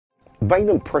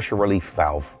Vaillant pressure relief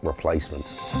valve replacement.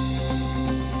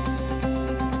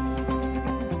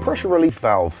 Pressure relief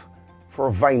valve for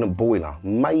a Vaillant boiler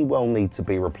may well need to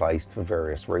be replaced for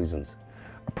various reasons.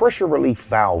 A pressure relief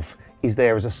valve is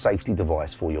there as a safety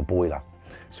device for your boiler.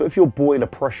 So if your boiler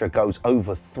pressure goes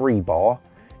over 3 bar,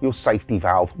 your safety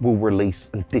valve will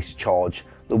release and discharge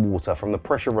the water from the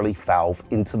pressure relief valve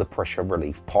into the pressure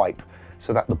relief pipe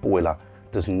so that the boiler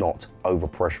does not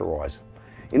overpressurize.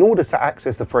 In order to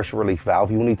access the pressure relief valve,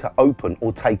 you'll need to open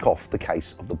or take off the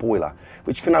case of the boiler,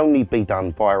 which can only be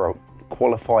done by a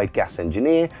qualified gas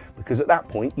engineer, because at that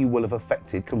point you will have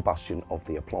affected combustion of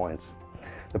the appliance.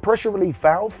 The pressure relief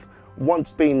valve,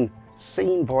 once been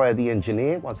seen via the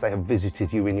engineer, once they have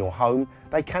visited you in your home,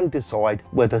 they can decide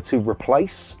whether to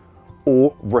replace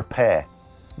or repair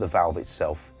the valve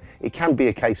itself. It can be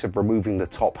a case of removing the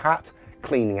top hat,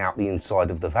 cleaning out the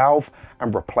inside of the valve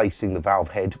and replacing the valve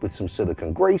head with some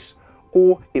silicone grease,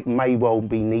 or it may well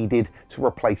be needed to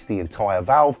replace the entire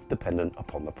valve dependent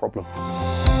upon the problem.